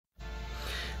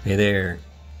Hey there,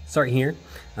 Sorry here.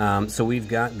 So we've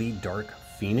got the Dark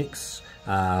Phoenix,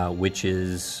 which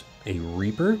is a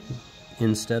Reaper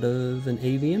instead of an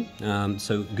Avian.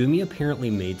 So Gumi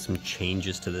apparently made some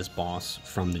changes to this boss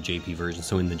from the JP version.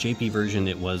 So in the JP version,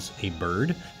 it was a bird.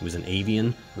 It was an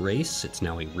Avian race. It's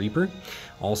now a Reaper.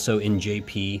 Also in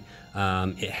JP,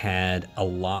 it had a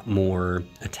lot more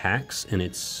attacks in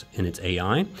its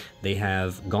AI. They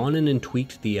have gone in and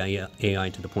tweaked the AI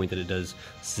to the point that it does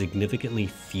significantly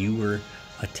fewer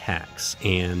attacks,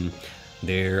 and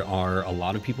there are a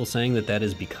lot of people saying that that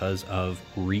is because of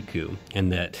Riku,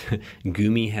 and that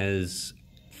Gumi has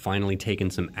finally taken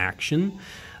some action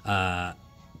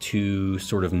to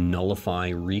sort of nullify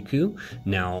Riku.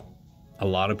 Now, a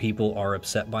lot of people are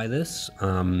upset by this.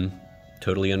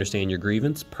 Totally understand your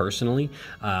grievance. Personally,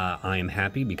 I am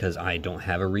happy because I don't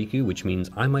have a Riku, which means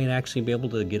I might actually be able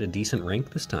to get a decent rank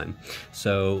this time.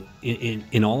 So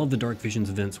in all of the Dark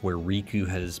Visions events where Riku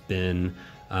has been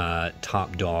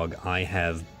top dog, I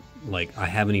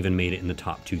haven't even made it in the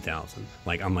top 2,000.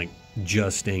 I'm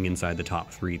just staying inside the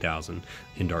top 3,000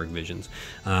 in Dark Visions.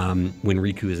 When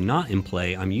Riku is not in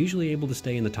play, I'm usually able to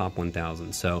stay in the top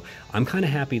 1,000. So I'm kind of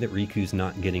happy that Riku's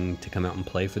not getting to come out and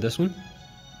play for this one.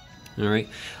 All right,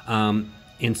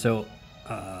 and so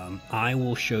I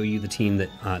will show you the team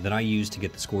that I use to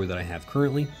get the score that I have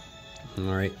currently. All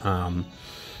right,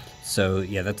 so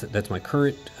yeah, that's my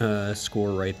current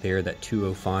score right there. That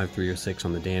 205, 306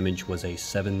 on the damage was a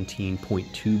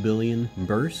 17.2 billion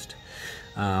burst.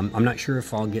 I'm not sure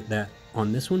if I'll get that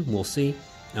on this one. We'll see.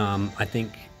 I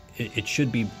think it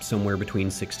should be somewhere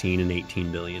between 16 and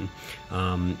 18 billion.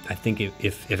 I think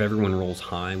if everyone rolls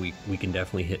high, we can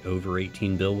definitely hit over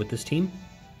 18 bill with this team,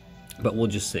 but we'll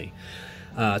just see.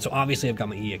 So obviously I've got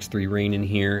my EX3 Rain in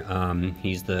here.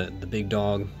 He's the big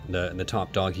dog, the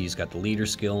top dog. He's got the leader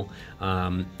skill.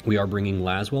 We are bringing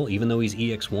Lasswell. Even though he's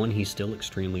EX1, he's still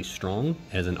extremely strong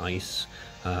as an ice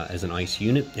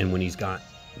unit, and when he's got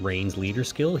Rain's leader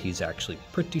skill, he's actually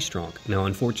pretty strong. Now,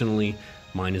 unfortunately,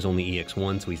 mine is only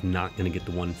EX1, so he's not going to get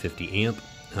the 150 amp,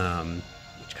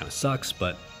 which kind of sucks,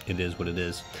 but it is what it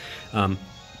is.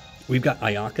 We've got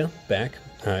Ayaka back,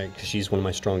 because she's one of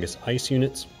my strongest ice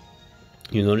units.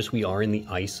 You'll notice we are in the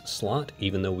ice slot,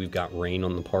 even though we've got Rain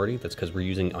on the party. That's because we're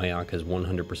using Ayaka's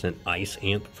 100% ice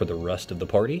amp for the rest of the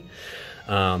party.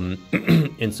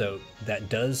 And so that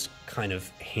does kind of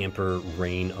hamper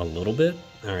Rain a little bit,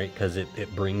 all right, because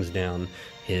it brings down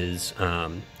his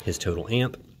total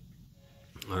amp.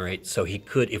 All right, so he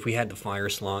could, if we had the fire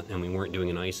slot and we weren't doing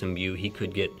an ice imbue, he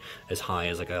could get as high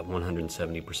as like a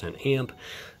 170% amp,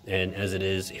 and as it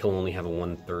is, he'll only have a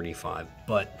 135.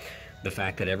 But the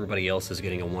fact that everybody else is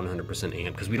getting a 100%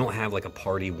 amp, because we don't have like a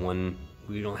party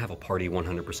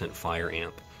 100% fire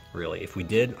amp, really. If we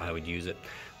did, I would use it,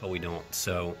 but we don't.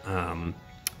 So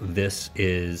this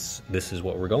is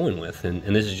what we're going with,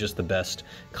 and this is just the best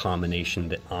combination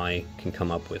that I can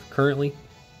come up with currently.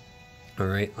 All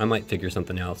right, I might figure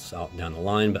something else out down the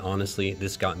line, but honestly,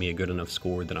 this got me a good enough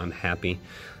score that I'm happy,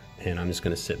 and I'm just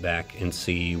going to sit back and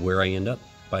see where I end up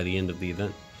by the end of the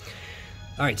event.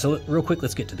 All right, so real quick,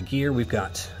 let's get to the gear. We've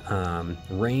got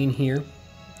Rain here.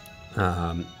 We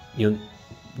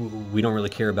don't really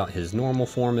care about his normal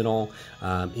form at all.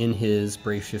 In his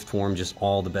Brave Shift form, just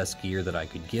all the best gear that I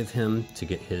could give him to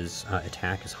get his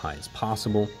attack as high as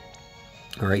possible.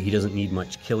 All right, he doesn't need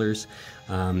much killers,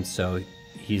 so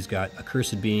he's got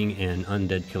Accursed Being and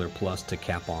Undead Killer Plus to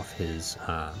cap off his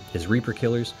Reaper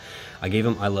killers. I gave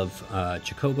him I Love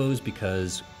Chocobos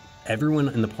because everyone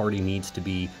in the party needs to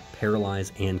be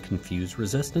Paralyze and Confuse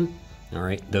resistant. All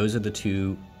right, those are the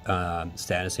two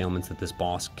status ailments that this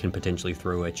boss can potentially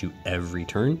throw at you every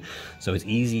turn. So it's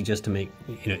easy just to make,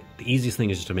 the easiest thing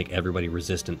is just to make everybody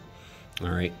resistant, all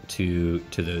right, to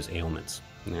those ailments.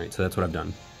 All right, so that's what I've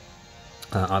done.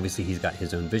 Obviously, he's got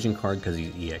his own vision card because he's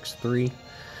EX3.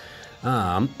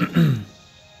 And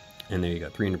there you go,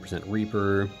 300%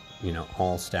 Reaper,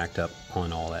 all stacked up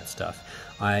on all that stuff.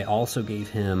 I also gave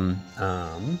him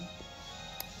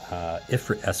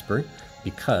Ifrit Esper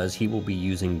because he will be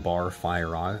using Bar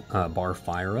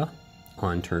Fira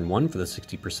on turn 1 for the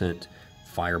 60%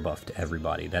 fire buff to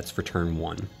everybody. That's for turn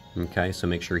 1. Okay, so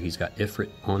make sure he's got Ifrit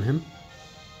on him.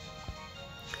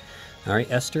 All right,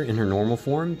 Esther in her normal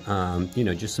form,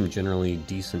 just some generally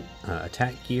decent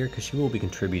attack gear because she will be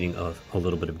contributing a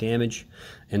little bit of damage.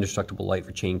 Indestructible Light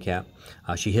for chain cap.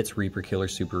 She hits Reaper Killer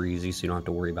super easy, so you don't have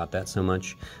to worry about that so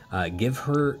much. Give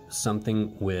her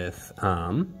something with,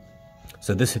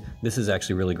 so this is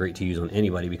actually really great to use on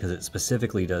anybody because it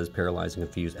specifically does Paralyze and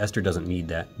Confuse. Esther doesn't need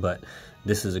that, but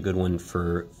this is a good one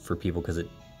for people because it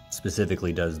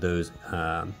specifically does those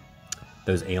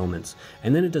those ailments.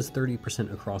 And then it does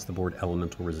 30% across the board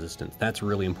elemental resistance. That's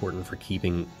really important for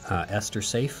keeping Esther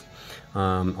safe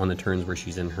on the turns where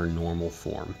she's in her normal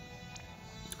form.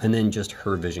 And then just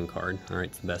her vision card. All right,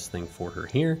 it's the best thing for her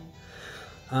here.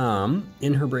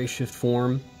 In her Brave Shift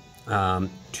form,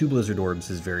 2 Blizzard Orbs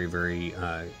is very,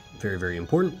 very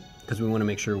important, because we want to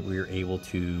make sure we're able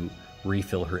to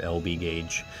refill her LB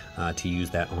gauge to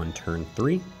use that on turn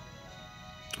 3.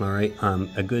 All right,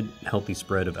 a good healthy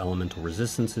spread of elemental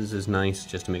resistances is nice,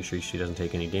 just to make sure she doesn't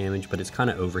take any damage, but it's kind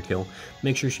of overkill.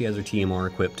 Make sure she has her TMR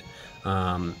equipped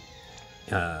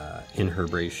in her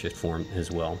Brave Shift form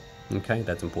as well. Okay,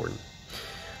 that's important.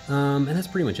 And that's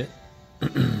pretty much it.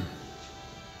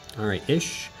 All right,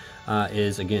 Ish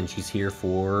is, again, she's here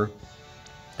for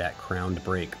that crowned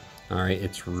break. All right,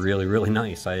 it's really, really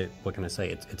nice. What can I say?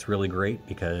 It's really great,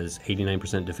 because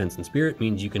 89% defense and spirit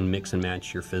means you can mix and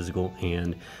match your physical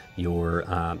and your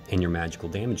magical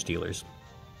damage dealers.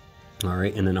 All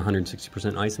right, and then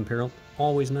 160% ice and peril.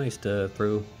 Always nice to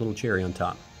throw a little cherry on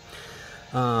top.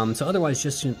 So otherwise,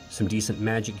 just some decent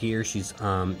magic gear. She's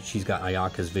got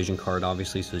Ayaka's vision card,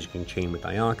 obviously, so she can chain with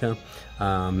Ayaka.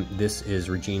 This is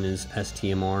Regina's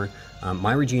STMR.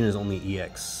 My Regina is only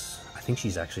EX. I think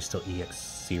she's actually still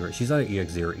EX0. She's either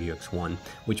EX0 or EX1,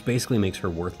 which basically makes her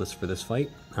worthless for this fight,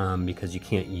 because you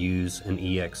can't use an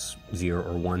EX0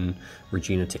 or 1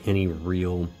 Regina to any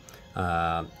real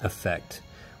effect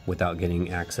without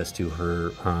getting access to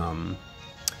her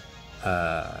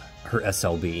her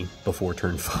SLB before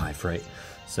turn 5, right?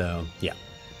 So yeah,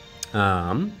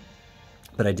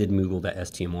 but I did Moogle that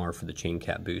STMR for the chain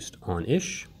cap boost on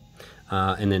Ish,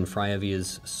 and then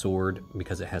Fryavia's sword,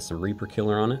 because it has some Reaper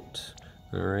Killer on it.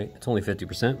 All right, it's only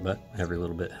 50%, but every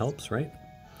little bit helps, right?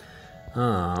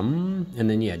 And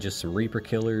then yeah, just some Reaper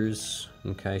Killers.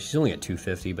 Okay, she's only at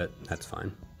 250, but that's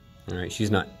fine. All right,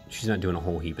 she's not doing a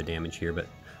whole heap of damage here, but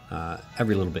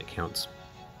every little bit counts.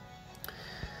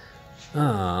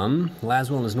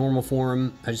 Lasswell in his normal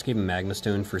form, I just gave him Magma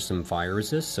Stone for some fire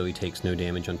resist, so he takes no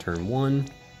damage on turn 1.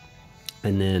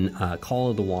 And then Call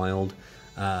of the Wild,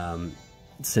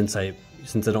 since I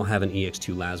don't have an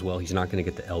EX2 Lasswell, he's not going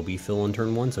to get the LB fill on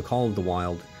turn 1, so Call of the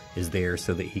Wild is there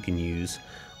so that he can use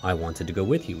I Wanted to Go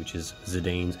With You, which is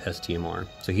Zidane's STMR.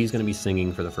 So he's going to be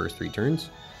singing for the first 3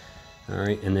 turns.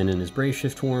 Alright, and then in his Brave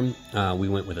Shift form, we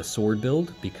went with a sword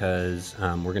build, because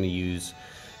we're going to use...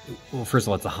 Well, first of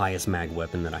all, it's the highest mag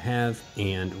weapon that I have,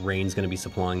 and Rain's going to be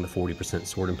supplying the 40%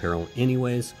 sword and peril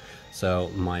anyways,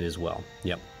 so might as well.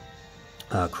 Yep.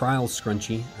 Kryle's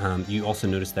Scrunchy, you also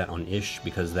notice that on Ish,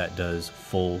 because that does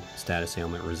full status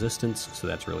ailment resistance, so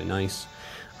that's really nice.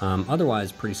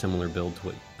 Otherwise, pretty similar build to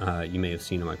what you may have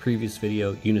seen in my previous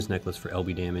video. Yuna's Necklace for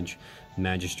LB damage.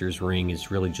 Magister's Ring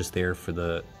is really just there for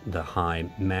the high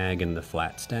mag and the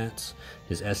flat stats.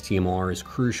 His STMR is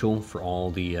crucial for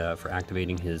all the for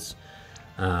activating his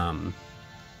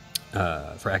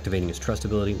trust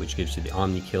ability, which gives you the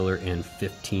Omni Killer and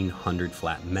 1500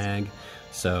 flat mag.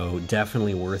 So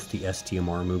definitely worth the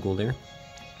STMR Moogle there.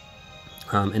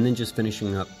 And then just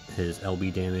finishing up his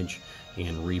LB damage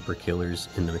and Reaper Killers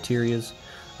in the Materias.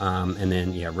 And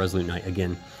then yeah, Resolute Knight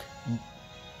again.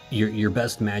 Your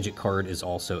best magic card is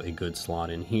also a good slot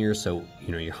in here, so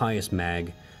you know your highest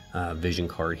mag vision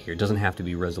card here. It doesn't have to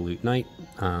be Resolute Knight,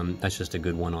 that's just a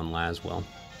good one on Lasswell.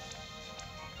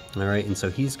 Alright, and so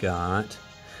he's got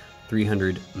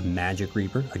 300 Magic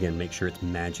Reaper, again make sure it's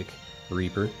Magic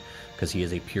Reaper, because he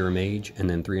is a pure mage, and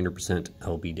then 300%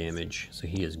 LB damage, so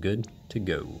he is good to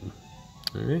go.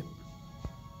 Alright.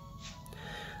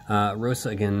 Rosa,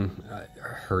 again,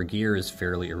 her gear is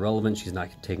fairly irrelevant. She's not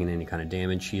taking any kind of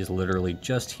damage. She is literally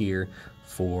just here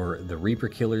for the Reaper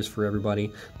Killers for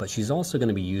everybody, but she's also going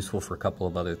to be useful for a couple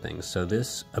of other things. So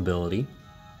this ability,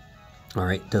 all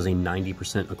right, does a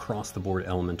 90% across the board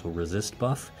elemental resist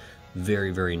buff.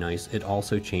 Very, very nice. It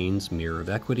also chains Mirror of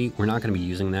Equity. We're not going to be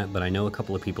using that, but I know a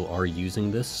couple of people are using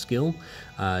this skill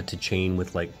to chain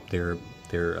with like their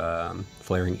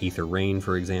Flaring Ether Rain,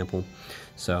 for example.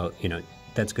 So, you know,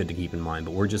 that's good to keep in mind,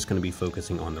 but we're just going to be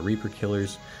focusing on the Reaper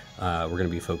Killers. We're going to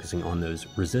be focusing on those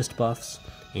resist buffs,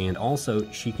 and also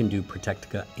she can do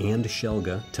Protectica and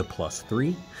Shelga to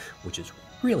 +3, which is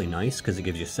really nice because it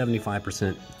gives you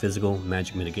 75% physical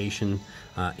magic mitigation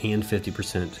and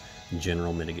 50%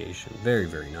 general mitigation. Very,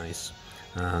 very nice.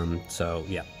 So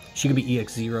yeah, she can be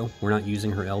EX0. We're not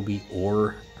using her LB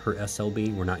or her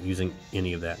SLB. We're not using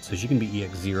any of that, so she can be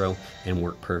EX0 and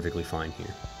work perfectly fine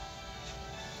here.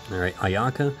 All right,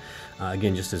 Ayaka,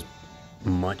 again, just as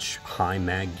much high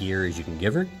mag gear as you can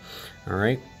give her. All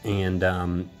right,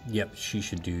 and yep, she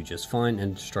should do just fine.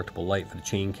 Indestructible Light for the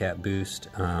chain cap boost.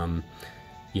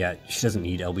 Yeah, she doesn't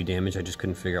need LB damage. I just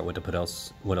couldn't figure out what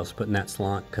else to put in that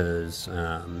slot because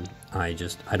I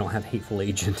don't have Hateful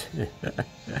Agent.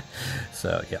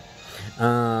 So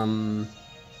yeah,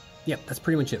 yep, that's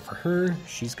pretty much it for her.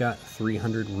 She's got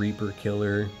 300 Reaper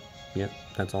Killer. Yep,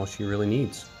 that's all she really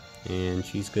needs, and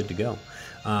she's good to go.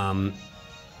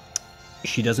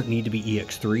 She doesn't need to be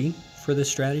EX3 for this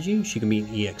strategy. She can be an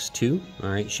EX2. All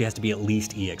right, she has to be at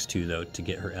least EX2 though to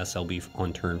get her SLB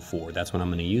on turn 4. That's when I'm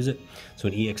going to use it. So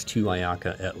an EX2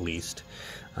 Ayaka at least,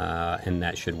 and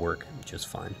that should work just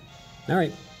fine. All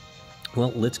right,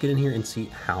 well, let's get in here and see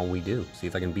how we do. See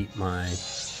if I can beat my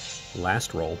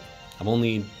last roll. I've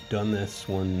only done this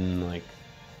one like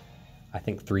I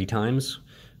think 3 times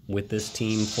with this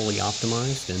team fully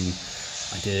optimized, and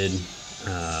I did.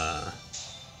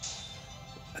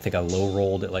 I think I low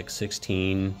rolled at like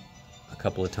 16 a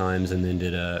couple of times and then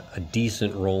did a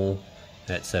decent roll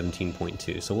at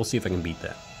 17.2. So we'll see if I can beat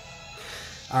that.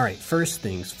 All right, first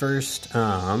things first,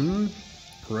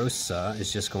 Rosa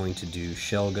is just going to do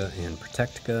Shelga and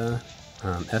Protectica.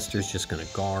 Esther's just going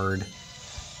to guard.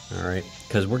 All right,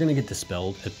 because we're going to get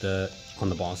dispelled on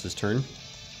the boss's turn.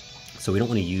 So we don't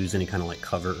want to use any kind of like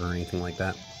cover or anything like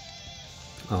that.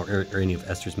 Or any of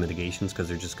Esther's mitigations because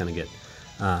they're just going to get...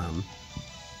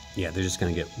 yeah, they're just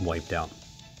going to get wiped out.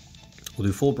 We'll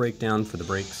do full breakdown for the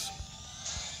breaks.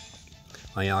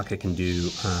 Ayaka can do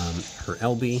her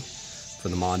LB for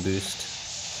the mod boost.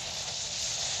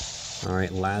 All right,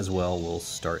 Lasswell will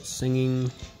start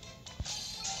singing.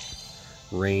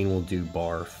 Rain will do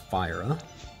Bar Fira.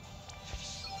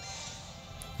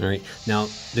 All right, now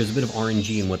there's a bit of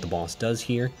RNG in what the boss does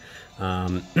here.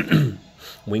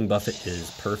 Wing Buffet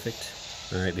is perfect,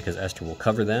 all right, because Esther will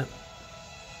cover that.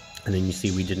 And then you see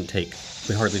we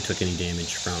hardly took any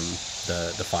damage from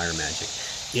the fire magic.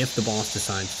 If the boss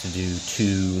decides to do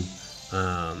 2,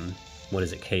 what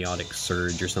is it, Chaotic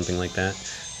Surge or something like that.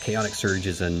 Chaotic Surge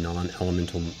is a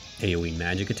non-elemental AoE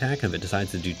magic attack. If it decides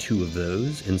to do 2 of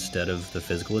those instead of the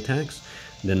physical attacks,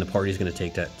 then the party's going to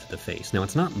take that to the face. Now,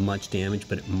 it's not much damage,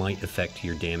 but it might affect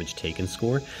your damage taken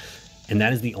score. And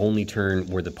that is the only turn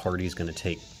where the party's going to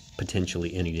take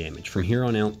potentially any damage. From here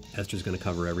on out, Esther's going to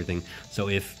cover everything. So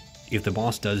if the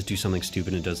boss does do something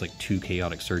stupid and does like 2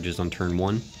 Chaotic Surges on turn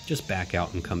 1, just back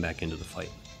out and come back into the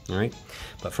fight. All right?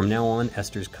 But from now on,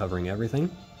 Esther's covering everything.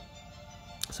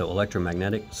 So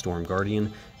Electromagnetic, Storm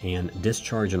Guardian, and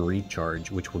Discharge and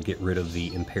Recharge, which will get rid of the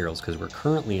Imperils, because we're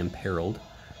currently imperiled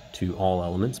to all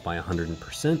elements by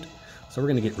 100%. So we're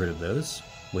going to get rid of those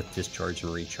with Discharge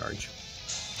and Recharge.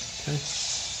 Okay.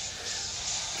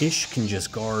 Ish can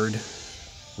just guard.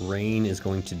 Rain is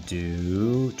going to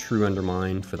do True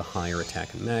Undermine for the higher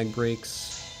attack and mag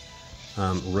breaks.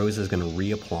 Rosa is going to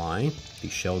reapply the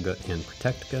Shelga and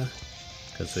Protectica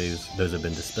because those have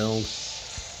been dispelled.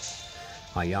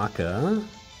 Ayaka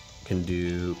can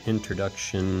do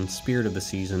Introduction, Spirit of the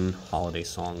Season, Holiday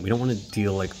Song. We don't want to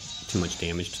deal like too much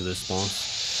damage to this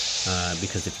boss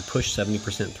because if you push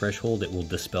 70% threshold, it will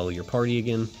dispel your party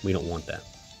again. We don't want that.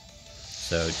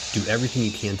 So do everything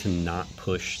you can to not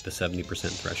push the 70%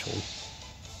 threshold.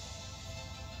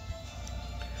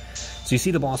 So you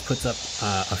see the boss puts up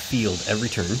a field every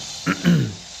turn,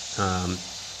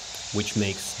 which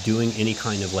makes doing any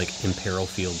kind of like imperil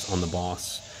fields on the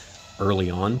boss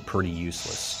early on pretty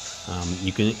useless.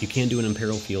 You can do an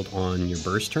imperil field on your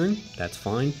burst turn, that's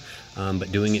fine,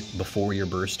 but doing it before your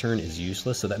burst turn is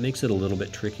useless, so that makes it a little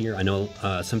bit trickier. I know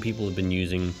some people have been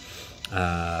using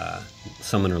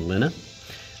Summoner Lina.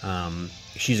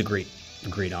 She's a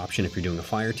great option if you're doing a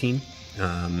fire team.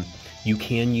 You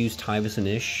can use Tyvus and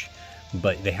Ish,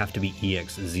 but they have to be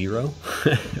EX0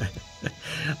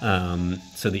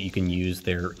 so that you can use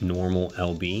their normal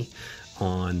LB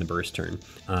on the burst turn.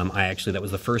 That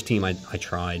was the first team I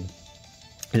tried,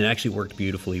 and it actually worked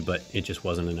beautifully, but it just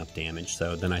wasn't enough damage.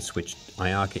 So then I switched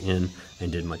Ayaka in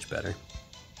and did much better.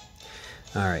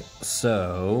 All right,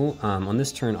 so on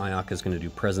this turn, Ayaka is going to do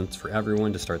Presents for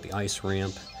Everyone to start the ice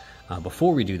ramp.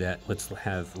 Before we do that, let's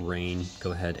have Rain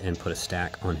go ahead and put a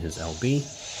stack on his LB.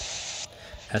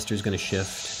 Esther's going to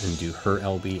shift and do her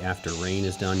LB after Rain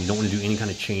is done. You don't want to do any kind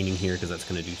of chaining here because that's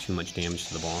going to do too much damage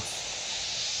to the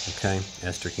boss. Okay,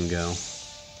 Esther can go.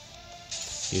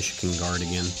 Ish can guard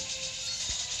again.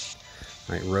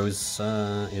 All right,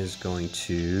 Rosa is going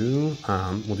to,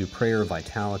 we'll do Prayer of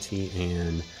Vitality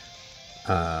and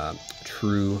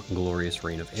True Glorious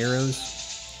Rain of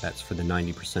Arrows. That's for the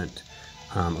 90%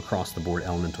 across the board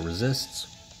elemental resists.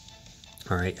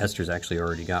 All right, Esther's actually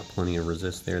already got plenty of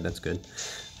resist there. That's good.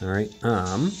 All right,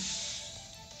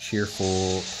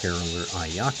 Cheerful Caroler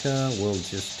Ayaka will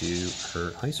just do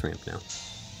her ice ramp now.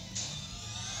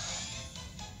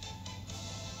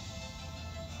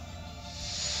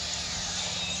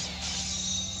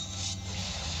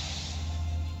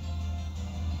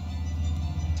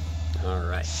 All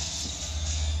right.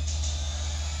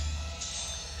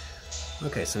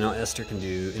 Okay, so now Esther can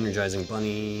do Energizing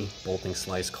Bunny, Bolting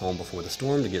Slice, Calm Before the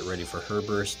Storm to get ready for her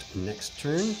burst next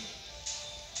turn.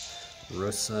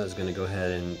 Rosa is going to go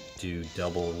ahead and do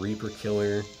double Reaper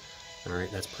Killer. All right,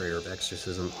 that's Prayer of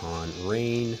Exorcism on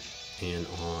Rain and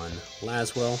on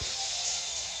Lasswell.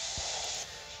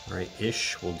 All right,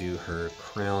 Ish will do her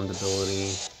Crowned ability.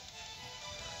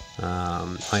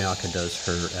 Ayaka does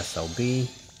her SLB.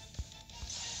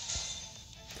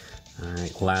 All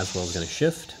right, Lasswell is going to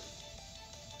shift.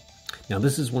 Now,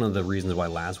 this is one of the reasons why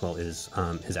Lasswell is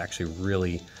actually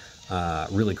really,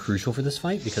 really crucial for this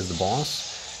fight, because the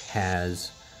boss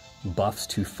has buffs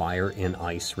to fire and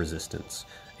ice resistance,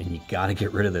 and you got to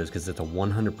get rid of those because it's a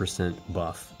 100%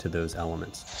 buff to those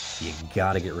elements. You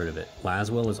got to get rid of it.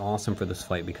 Lasswell is awesome for this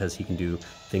fight because he can do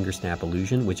Finger Snap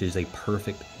Illusion, which is a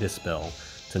perfect dispel.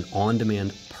 It's an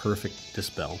on-demand perfect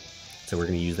dispel, so we're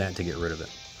going to use that to get rid of it.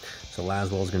 So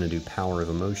Lasswell is going to do Power of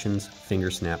Emotions,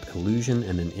 Finger Snap Illusion,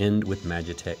 and then end with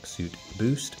Magitech Suit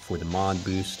Boost for the mod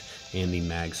boost and the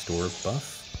Mag Store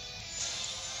buff.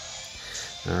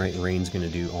 Alright, Rain's going to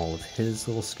do all of his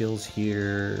little skills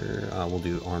here. We'll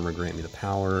do Armor Grant Me the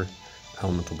Power,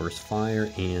 Elemental Burst Fire,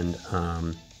 and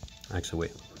actually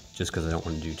wait, just because I don't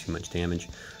want to do too much damage.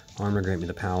 Armor Grant Me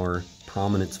the Power,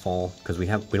 Prominence Fall, because we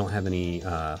don't have any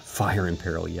Fire in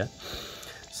Peril yet.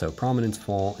 So Prominence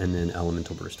Fall, and then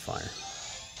Elemental Burst Fire.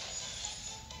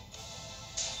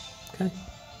 Okay.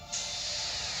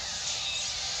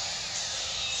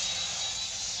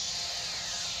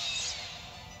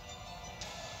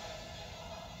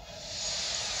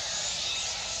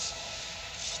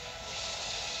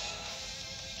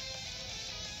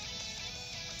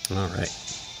 All right.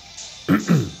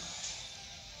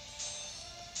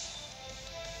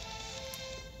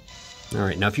 All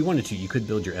right, now if you wanted to, you could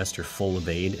build your Esther full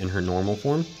evade in her normal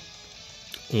form,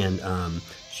 and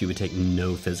she would take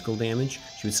no physical damage.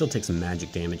 She would still take some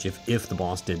magic damage if the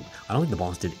boss did. I don't think the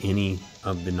boss did any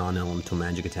of the non-elemental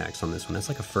magic attacks on this one. That's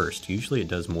like a first. Usually it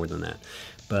does more than that.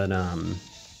 But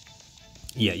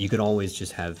yeah, you could always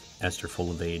just have Esther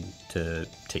full evade to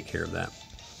take care of that.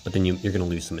 But then you're going to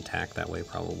lose some attack that way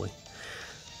probably.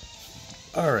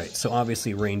 All right, so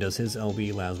obviously Rain does his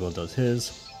LB, Lasswell does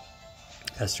his.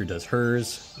 Esther does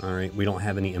hers. All right, we don't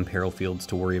have any imperil fields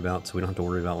to worry about, so we don't have to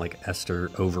worry about like Esther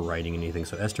overriding anything.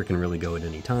 So Esther can really go at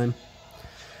any time.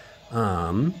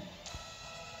 We're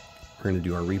going to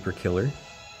do our Reaper Killer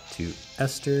to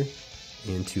Esther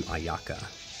and to Ayaka.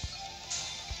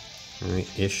 All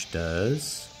right, Ish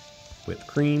does Whipped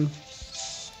Cream.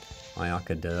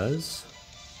 Ayaka does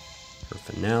her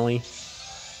Finale.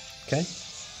 Okay.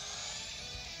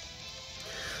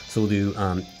 So we'll do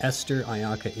Esther,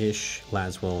 Ayaka, Ish,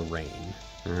 Lasswell, Rain.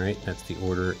 All right, that's the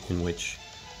order in which,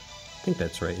 I think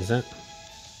that's right, is that?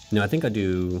 No, I think I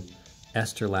do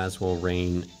Esther, Lasswell,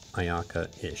 Rain, Ayaka,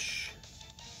 Ish.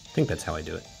 I think that's how I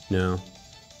do it. No.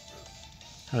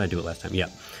 How did I do it last time? Yeah,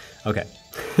 okay.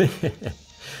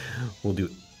 We'll do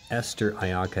Esther,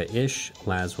 Ayaka, Ish,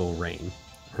 Lasswell, Rain.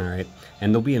 All right,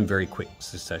 and they'll be in very quick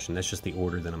succession. That's just the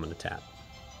order that I'm gonna tap.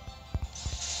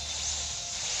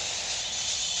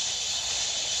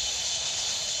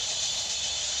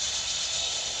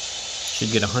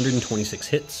 Should get 126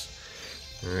 hits.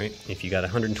 All right, if you got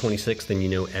 126, then you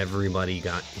know everybody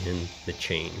got in the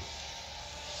chain.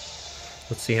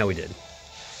 Let's see how we did.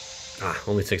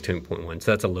 Only 16.1,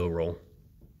 so that's a low roll.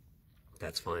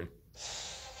 That's fine.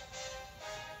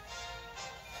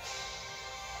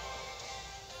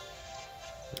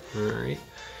 All right.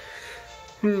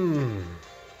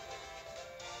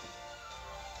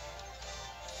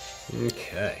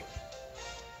 Okay.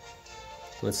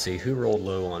 Let's see, who rolled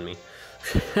low on me?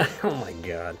 Oh my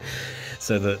god.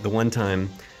 So the one time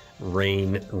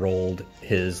Rain rolled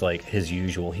his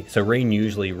usual, so Rain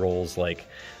usually rolls like,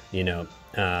 you know,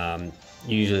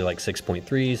 usually like 6.3,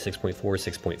 6.4,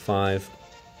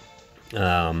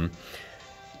 6.5.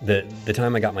 The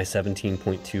time I got my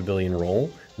 17.2 billion roll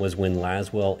was when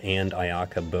Lasswell and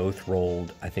Ayaka both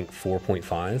rolled, I think,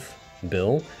 4.5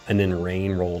 bill, and then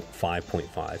Rain rolled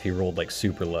 5.5. He rolled like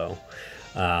super low.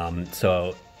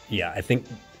 So yeah, I think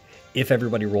if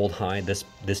everybody rolled high, this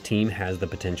team has the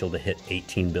potential to hit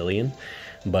 18 billion.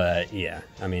 But yeah,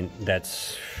 I mean,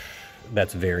 that's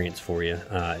variance for you.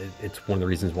 It's one of the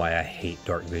reasons why I hate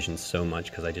Dark Vision so much,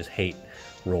 because I just hate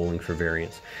rolling for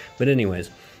variance. But anyways,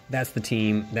 that's the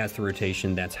team, that's the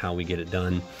rotation, that's how we get it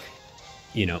done.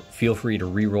 You know, feel free to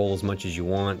re-roll as much as you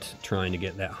want, trying to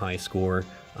get that high score.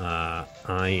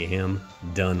 I am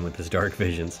done with this Dark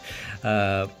Visions.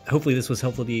 Hopefully this was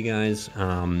helpful to you guys.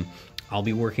 I'll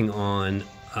be working on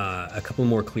a couple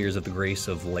more clears of the Grace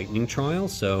of Lightning trial.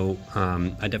 So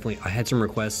I had some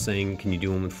requests saying, can you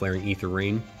do one with Flaring Ether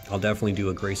Rain? I'll definitely do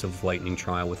a Grace of Lightning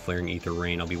trial with Flaring Ether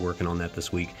Rain. I'll be working on that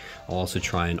this week. I'll also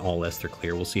try an all Esther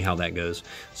clear. We'll see how that goes.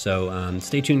 So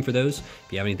stay tuned for those.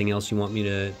 If you have anything else you want me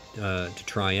to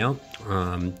try out,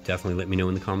 definitely let me know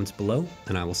in the comments below,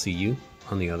 and I will see you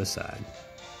on the other side.